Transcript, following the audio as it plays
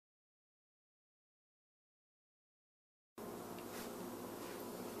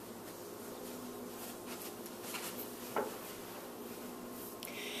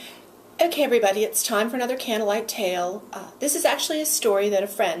Okay, everybody, it's time for another Candlelight tale. This is actually a story that a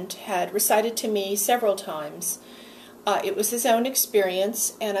friend had recited to me several times. It was his own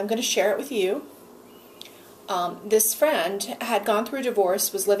experience, and I'm going to share it with you. This friend had gone through a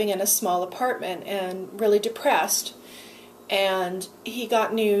divorce, was living in a small apartment, and really depressed. And he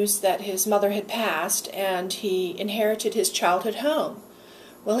got news that his mother had passed, and he inherited his childhood home.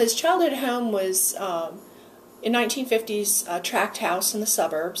 Well, his childhood home was in 1950s tract house in the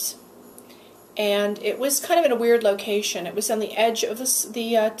suburbs. And it was kind of in a weird location. It was on the edge of the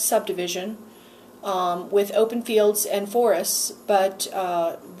subdivision with open fields and forests, but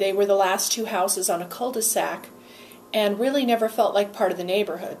they were the last two houses on a cul-de-sac and really never felt like part of the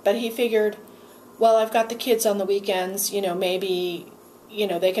neighborhood. But he figured, well, I've got the kids on the weekends, maybe,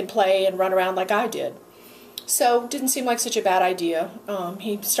 they can play and run around like I did. So it didn't seem like such a bad idea.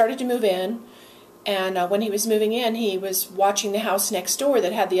 He started to move in. And when he was moving in, he was watching the house next door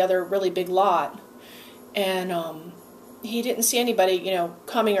that had the other really big lot. And he didn't see anybody,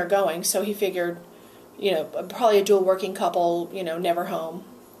 coming or going, so he figured, probably a dual working couple, never home.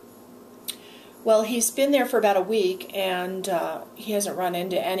 Well, he's been there for about a week, and he hasn't run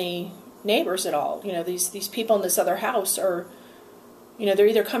into any neighbors at all. These people in this other house are, they're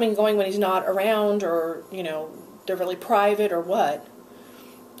either coming and going when he's not around, or, they're really private or what.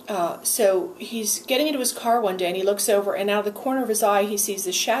 So he's getting into his car one day, and he looks over, and out of the corner of his eye he sees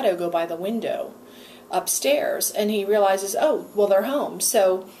the shadow go by the window upstairs, and he realizes, oh, well, they're home.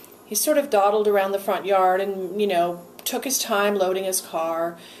 So he sort of dawdled around the front yard and, took his time loading his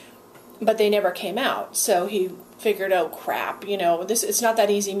car, but they never came out. So he figured, oh, crap, it's not that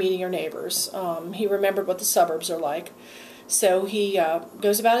easy meeting your neighbors. He remembered what the suburbs are like. So he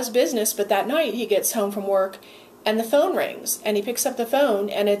goes about his business, but that night he gets home from work, and the phone rings, and he picks up the phone,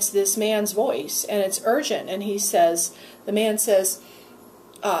 and it's this man's voice, and it's urgent, and the man says,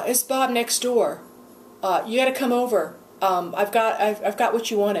 it's Bob next door. You got to come over. I've got what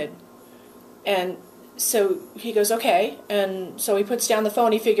you wanted. And so he goes, okay, and so he puts down the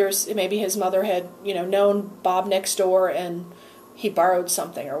phone. He figures maybe his mother had, known Bob next door, and he borrowed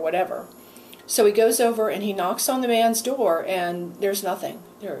something or whatever. So he goes over, and he knocks on the man's door, and there's nothing.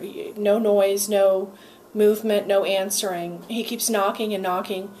 No noise, no movement, no answering. He keeps knocking and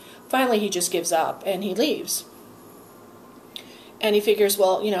knocking. Finally, he just gives up, and he leaves. And he figures,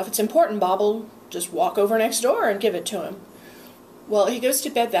 well, if it's important, Bob will just walk over next door and give it to him. Well, he goes to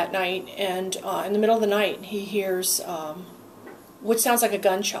bed that night, and in the middle of the night, he hears what sounds like a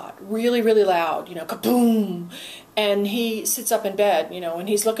gunshot, really, really loud, kaboom! And he sits up in bed, and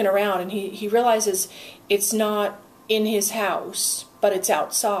he's looking around, and he realizes it's not in his house, but it's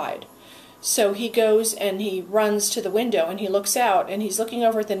outside. So he goes and he runs to the window, and he looks out, and he's looking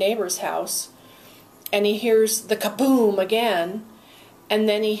over at the neighbor's house, and he hears the kaboom again, and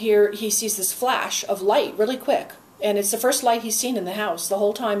then he sees this flash of light really quick, and it's the first light he's seen in the house the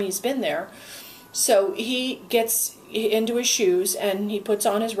whole time he's been there. So he gets into his shoes, and he puts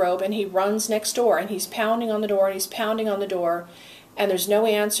on his robe, and he runs next door, and he's pounding on the door, and he's pounding on the door, and there's no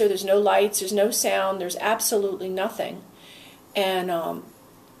answer, there's no lights, there's no sound, there's absolutely nothing. And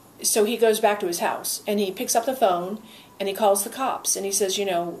so he goes back to his house, and he picks up the phone, and he calls the cops, and he says,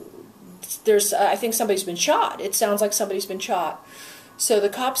 I think somebody's been shot. It sounds like somebody's been shot. So the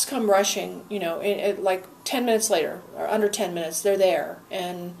cops come rushing, like 10 minutes later, or under 10 minutes, they're there,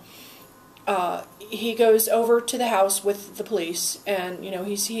 and he goes over to the house with the police, and,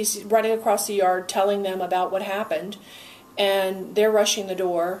 he's running across the yard telling them about what happened, and they're rushing the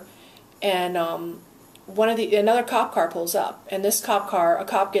door, and another cop car pulls up, and this a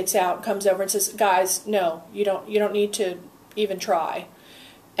cop gets out and comes over and says, guys, no, you don't need to even try.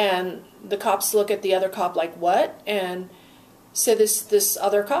 And the cops look at the other cop like, what? And so this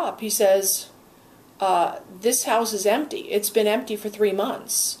other cop, he says, this house is empty. It's been empty for 3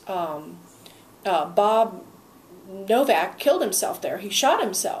 months. Bob Novak killed himself there. He shot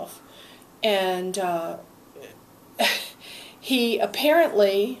himself. And he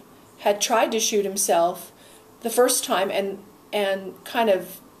apparently had tried to shoot himself the first time, and kind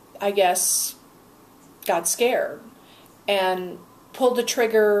of, I guess, got scared and pulled the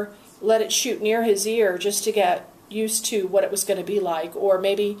trigger, let it shoot near his ear just to get used to what it was going to be like, or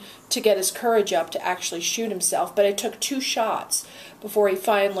maybe to get his courage up to actually shoot himself. But it took 2 shots before he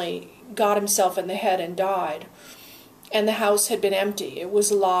finally got himself in the head and died. And the house had been empty. It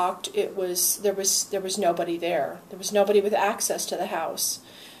was locked. There was nobody there. There was nobody with access to the house.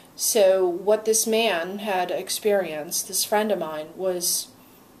 So what this man had experienced, this friend of mine, was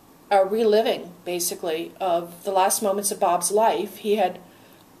a reliving, basically, of the last moments of Bob's life. He had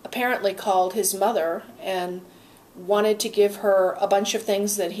apparently called his mother and wanted to give her a bunch of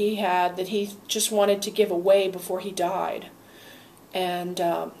things that he had that he just wanted to give away before he died, and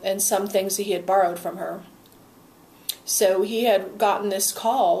some things that he had borrowed from her. So he had gotten this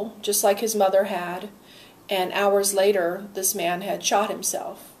call, just like his mother had, and hours later this man had shot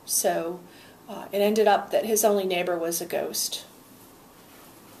himself. So it ended up that his only neighbor was a ghost.